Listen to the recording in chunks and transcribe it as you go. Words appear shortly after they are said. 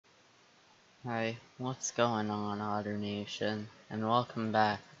Hi, what's going on, OtterNation, and welcome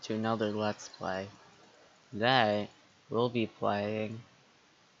back to another Let's Play. Today, we'll be playing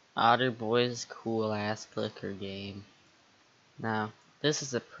OtterBoi's cool-ass clicker game. Now, this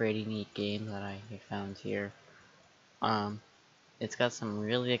is a pretty neat game that I found here. It's got some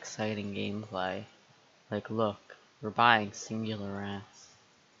really exciting gameplay. Like, look, we're buying singular rats.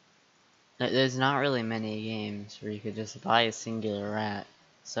 There's not really many games where you could just buy a singular rat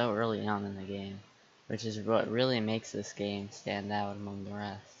so early on in the game, which is what really makes this game stand out among the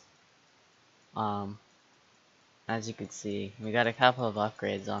rest. Um, as you can see, we got a couple of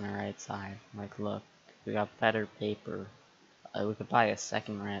upgrades on our right side. Like, look, we got better paper. We could buy a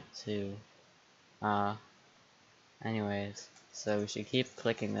second rat too. Uh, anyways, so we should keep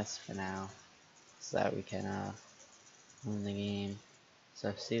clicking this for now, so that we can win the game.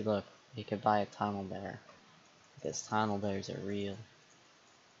 So see, look, we could buy a tunnel bear, because tunnel bears are real.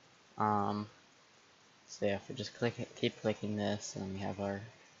 So yeah, if we just keep clicking this, and we have our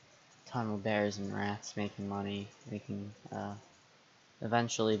tunnel bears and rats making money, we can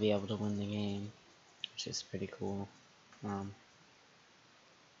eventually be able to win the game, which is pretty cool.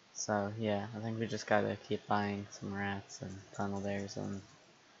 So yeah, I think we just gotta keep buying some rats and tunnel bears, and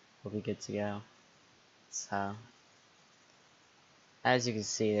we'll be good to go. So, as you can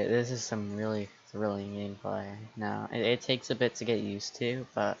see, this is some really thrilling gameplay. Now, it takes a bit to get used to,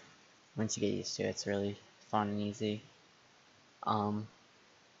 but once you get used to it, it's really fun and easy.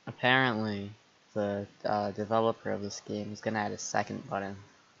 Apparently, the developer of this game is gonna add a second button.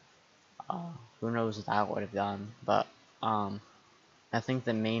 Who knows what that would have done, but I think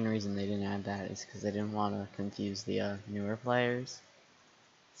the main reason they didn't add that is because they didn't want to confuse the newer players.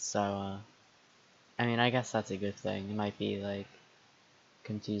 So, I mean, I guess that's a good thing. It might be like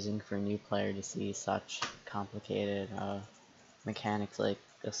confusing for a new player to see such complicated mechanics like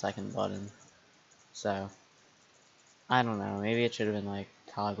the second button. So, I don't know. Maybe it should have been like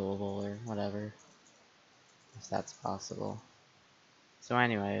toggleable or whatever, if that's possible. So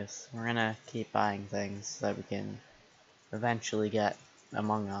anyways, we're gonna keep buying things so that we can eventually get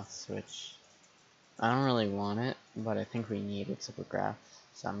Among Us, which I don't really want it, but I think we need it to progress,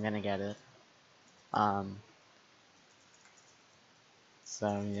 so I'm gonna get it.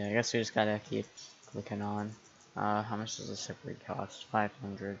 So yeah, I guess we just gotta keep clicking on. How much does the shipwreck cost?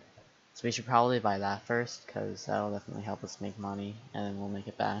 500. So we should probably buy that first, because that'll definitely help us make money, and then we'll make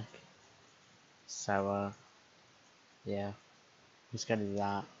it back. So, yeah, just gotta do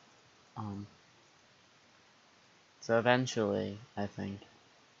that. So eventually, I think,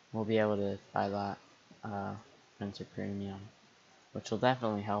 we'll be able to buy that, Printer Premium, which will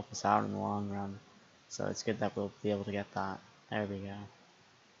definitely help us out in the long run. So it's good that we'll be able to get that. There we go.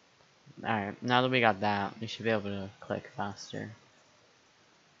 Alright, now that we got that, we should be able to click faster.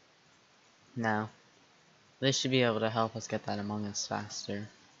 Now, this should be able to help us get that Among Us faster,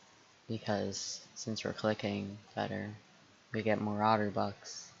 because since we're clicking better, we get more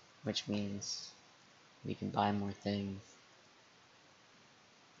OtterBucks, which means we can buy more things.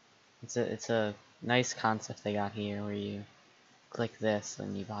 It's a nice concept they got here, where you click this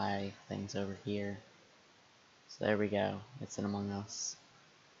and you buy things over here. So there we go, it's an Among Us.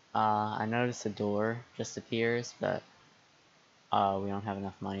 I noticed a door just appears, but we don't have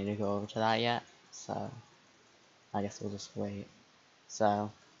enough money to go over to that yet, so I guess we'll just wait.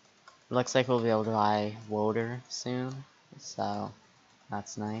 So, it looks like we'll be able to buy water soon, so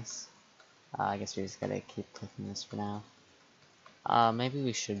that's nice. I guess we just gotta keep clicking this for now. Maybe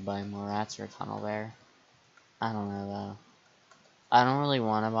we should buy more rats or a tunnel bear. I don't know though. I don't really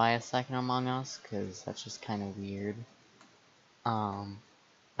want to buy a second Among Us, because that's just kind of weird.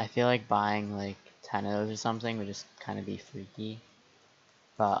 I feel like buying like 10 of those or something would just kind of be freaky.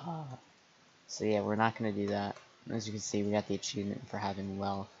 But, so yeah, we're not going to do that. As you can see, we got the achievement for having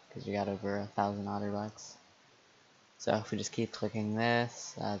wealth, because we got over 1,000 OtterBucks. So if we just keep clicking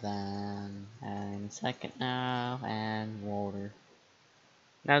this, then, and second now, and water.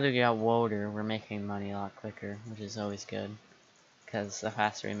 Now that we got water, we're making money a lot quicker, which is always good. Because the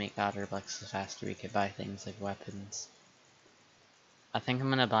faster we make OtterBucks, the faster we can buy things like weapons. I think I'm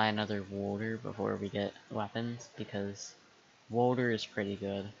gonna buy another water before we get weapons, because water is pretty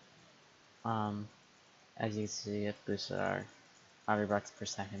good. As you can see, it boosted our OtterBucks per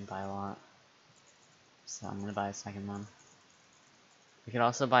second by a lot. So I'm gonna buy a second one. We could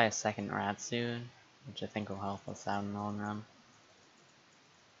also buy a second rat soon, which I think will help us out in the long run.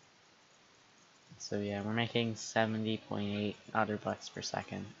 So yeah, we're making 70.8 OtterBucks per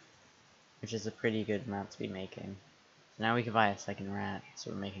second, which is a pretty good amount to be making. So now we can buy a second rat,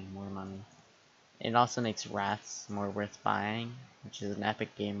 so we're making more money. It also makes Wraths more worth buying, which is an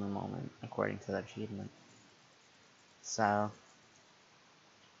epic gamer moment, according to the achievement. So,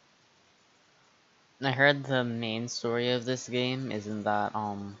 I heard the main story of this game isn't that,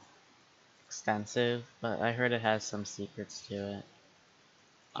 extensive, but I heard it has some secrets to it.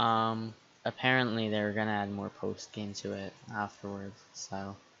 Apparently they're gonna add more post-game to it afterwards,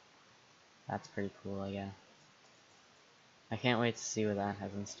 so that's pretty cool, I guess. I can't wait to see what that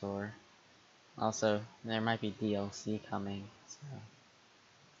has in store. Also, there might be DLC coming, so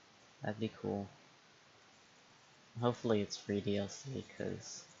that'd be cool. Hopefully it's free DLC,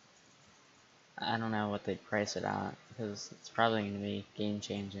 because I don't know what they'd price it at, because it's probably going to be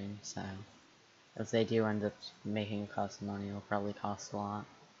game-changing, so if they do end up making it cost money, it'll probably cost a lot.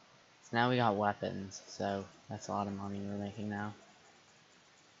 So now we got weapons, so that's a lot of money we're making now.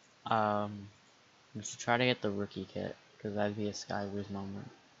 We should try to get the rookie kit, because that'd be a Skywars moment.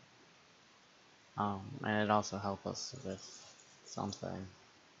 And it'd also help us with something.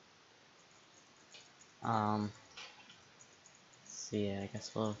 So yeah, I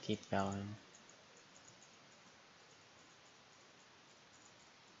guess we'll keep going.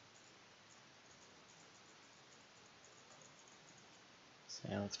 So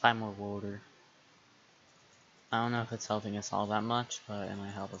yeah, let's buy more water. I don't know if it's helping us all that much, but it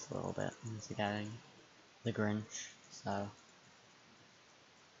might help us a little bit into getting the Grinch, so.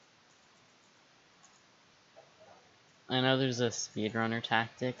 I know there's a speedrunner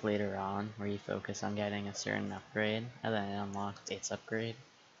tactic later on where you focus on getting a certain upgrade, and then it unlocks its upgrade,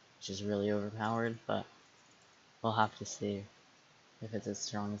 which is really overpowered, but we'll have to see if it's as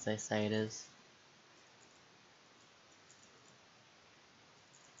strong as they say it is.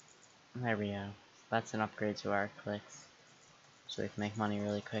 There we go. That's an upgrade to our clicks, so we can make money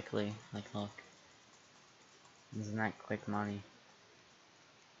really quickly. Like, look. Isn't that quick money?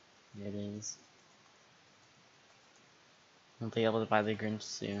 It is. We'll be able to buy the Grinch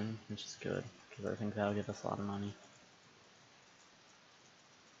soon, which is good, because I think that'll give us a lot of money.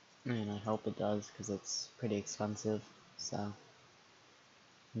 And I hope it does, because it's pretty expensive, so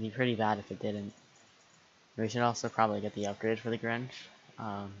it'd be pretty bad if it didn't. We should also probably get the upgrade for the Grinch,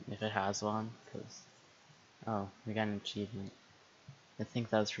 if it has one, because, oh, we got an achievement. I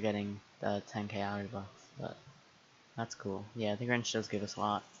think that was for getting the 10k outer bucks, but that's cool. Yeah, the Grinch does give us a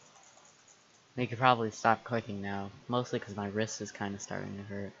lot. We could probably stop clicking now, mostly because my wrist is kind of starting to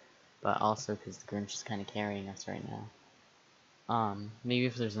hurt, but also because the Grinch is kind of carrying us right now. Maybe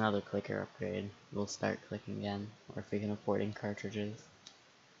if there's another clicker upgrade, we'll start clicking again, or if we can afford ink cartridges.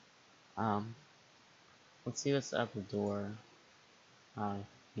 Let's see what's at the door.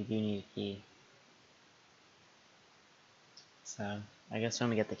 We do need a key. So, I guess when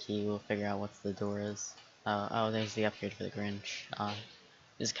we get the key, we'll figure out what the door is. Oh, there's the upgrade for the Grinch.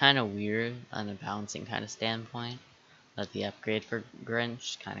 It's kind of weird on a balancing kind of standpoint, that the upgrade for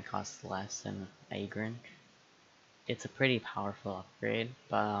Grinch kind of costs less than a Grinch. It's a pretty powerful upgrade,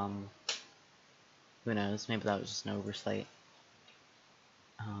 but who knows, maybe that was just an oversight.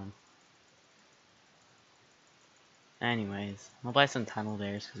 Anyways, we'll buy some tunnel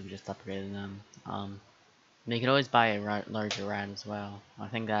bears because we just upgraded them. You could always buy a larger rat as well. I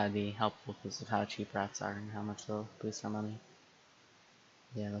think that'd be helpful because of how cheap rats are and how much they'll boost our money.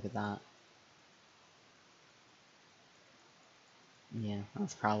 Yeah, look at that. Yeah,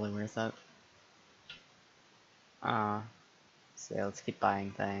 that's probably worth it. So yeah, let's keep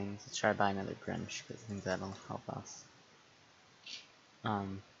buying things. Let's try to buy another Grinch because I think that'll help us.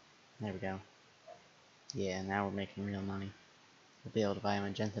 There we go. Yeah, now we're making real money. We'll be able to buy a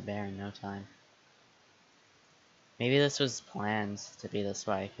magenta bear in no time. Maybe this was planned to be this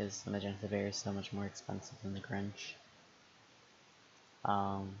way because the magenta bear is so much more expensive than the Grinch.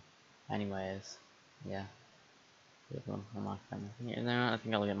 Anyways, yeah. Unlock them. I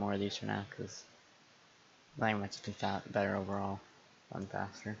think I'll get more of these for now because I think much better overall, run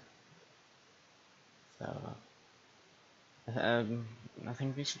faster. So, I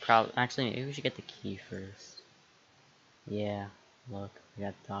think we should actually maybe we should get the key first. Yeah, look, we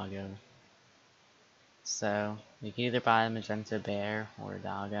got Doggo. So we can either buy a magenta bear or a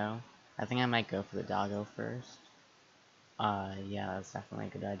Doggo. I think I might go for the Doggo first. Yeah, that's definitely a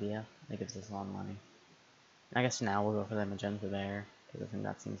good idea. It gives us a lot of money. I guess now we'll go for the magenta bear because I think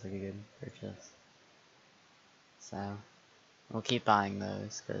that seems like a good purchase. So we'll keep buying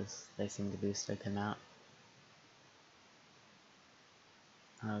those because they seem to boost our amount.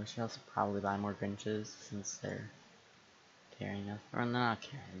 We should also probably buy more Grinches since they're carrying us. Or they're not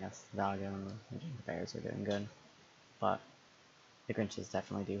carrying us. The Doggo and the magenta bears are doing good. But the Grinches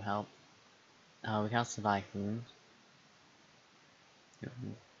definitely do help. We can also buy food.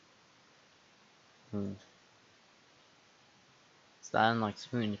 Hoond. So that unlocks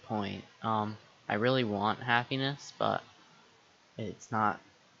Hoond Point. I really want happiness, but it's not,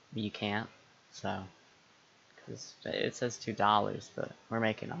 you can't, so, because it says $2, but we're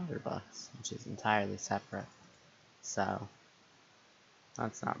making OtterBucks, which is entirely separate, so,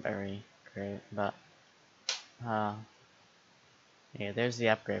 that's not very great, but, yeah, there's the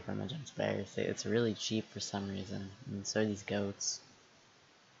upgrade from Magenta Bears. It's really cheap for some reason, and so are these goats.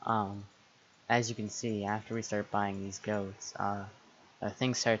 As you can see, after we start buying these goats,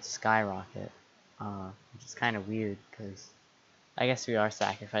 things start to skyrocket, which is kind of weird, because I guess we are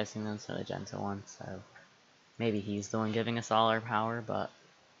sacrificing them to Magenta one, so maybe he's the one giving us all our power, but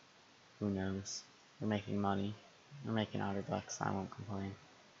who knows. We're making money. We're making OtterBucks, I won't complain.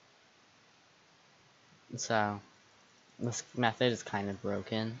 So, this method is kind of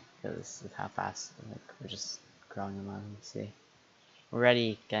broken, because of how fast, like, we're just growing them up, see. We're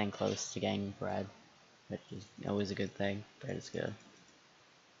already getting close to getting bread, which is always a good thing. Bread is good.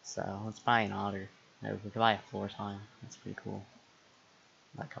 So, let's buy an otter. No, we could buy a floor time. That's pretty cool.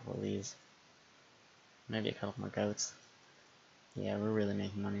 Buy a couple of these. Maybe a couple more goats. Yeah, we're really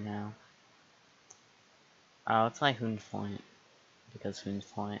making money now. Let's buy Hoond Point, because Hoond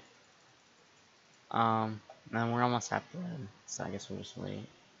Point. And we're almost at bread, so I guess we'll just wait.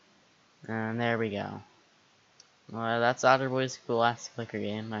 And there we go. Well, that's OtterBoi's cool ass clicker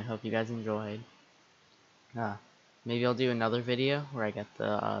game. I hope you guys enjoyed. Maybe I'll do another video where I get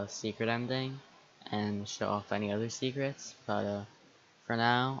the secret ending and show off any other secrets. But for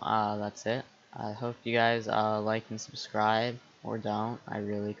now, that's it. I hope you guys like and subscribe, or don't. I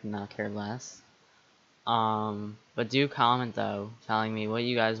really could not care less. But do comment though, telling me what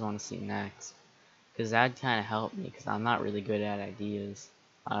you guys want to see next, because that'd kind of help me, because I'm not really good at ideas.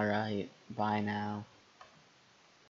 Alright, bye now.